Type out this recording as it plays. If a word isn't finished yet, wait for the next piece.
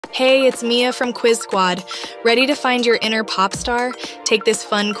Hey, it's Mia from Quiz Squad. Ready to find your inner pop star? Take this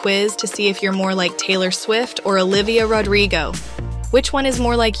fun quiz to see if you're more like Taylor Swift or Olivia Rodrigo. Which one is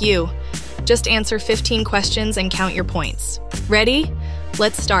more like you? Just answer 15 questions and count your points. Ready?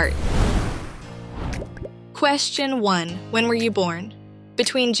 Let's start. Question 1. When were you born?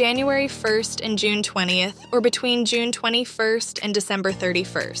 Between January 1st and June 20th, or between June 21st and December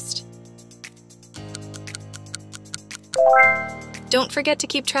 31st? Don't forget to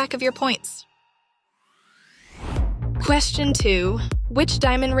keep track of your points. Question 2. Which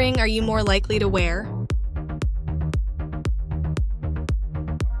diamond ring are you more likely to wear?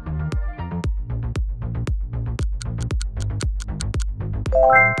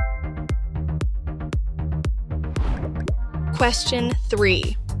 Question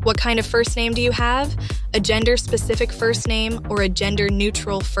 3. What kind of first name do you have? A gender-specific first name or a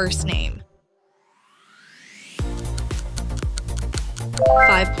gender-neutral first name?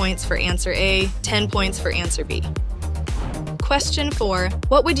 5 points for answer A, 10 points for answer B. Question 4.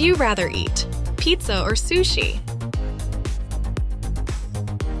 What would you rather eat? Pizza or sushi?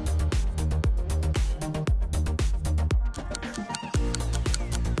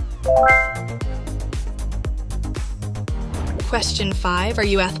 Question 5. Are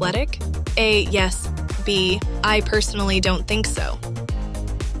you athletic? A. Yes. B. I personally don't think so.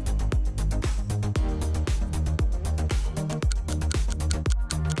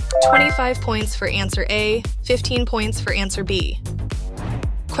 $25 points for answer A, 15 points for answer B.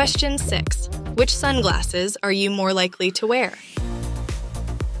 Question 6. Which sunglasses are you more likely to wear?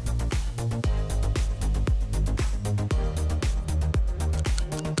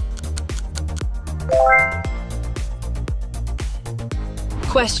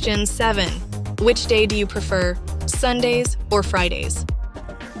 Question 7. Which day do you prefer, Sundays or Fridays?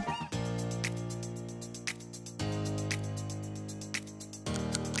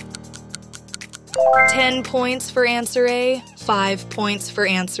 $10 points for answer A, 5 points for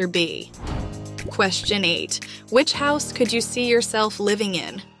answer B. Question 8. Which house could you see yourself living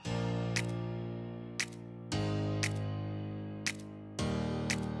in?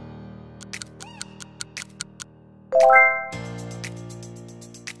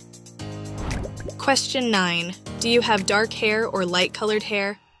 Question 9. Do you have dark hair or light-colored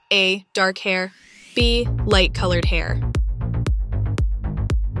hair? A. Dark hair. B. Light-colored hair.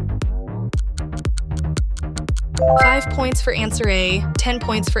 5 points for answer A, 10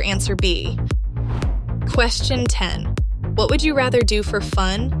 points for answer B. Question 10. What would you rather do for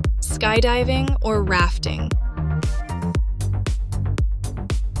fun, skydiving or rafting?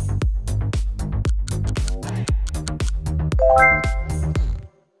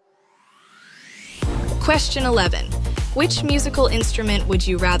 Question 11. Which musical instrument would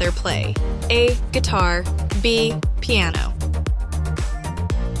you rather play? A. Guitar. B. Piano.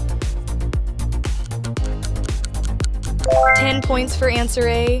 10 points for answer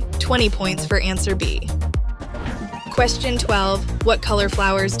A, 20 points for answer B. Question 12. What color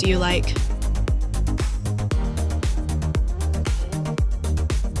flowers do you like?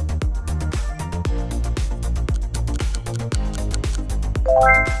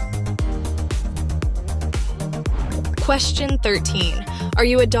 Question 13. Are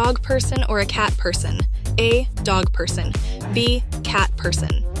you a dog person or a cat person? A. Dog person. B. Cat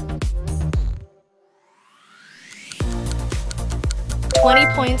person. 20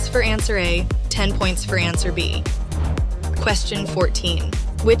 points for answer A, 10 points for answer B. Question 14.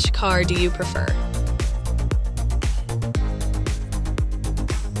 Which car do you prefer?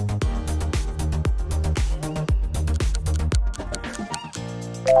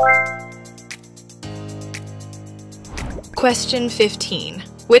 Question 15.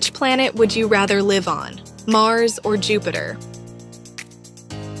 Which planet would you rather live on? Mars or Jupiter?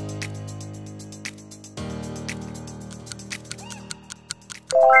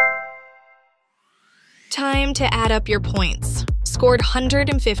 Time to add up your points. Scored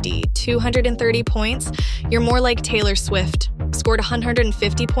 150, 230 points, you're more like Taylor Swift. Scored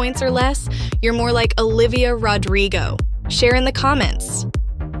 150 points or less, you're more like Olivia Rodrigo. Share in the comments.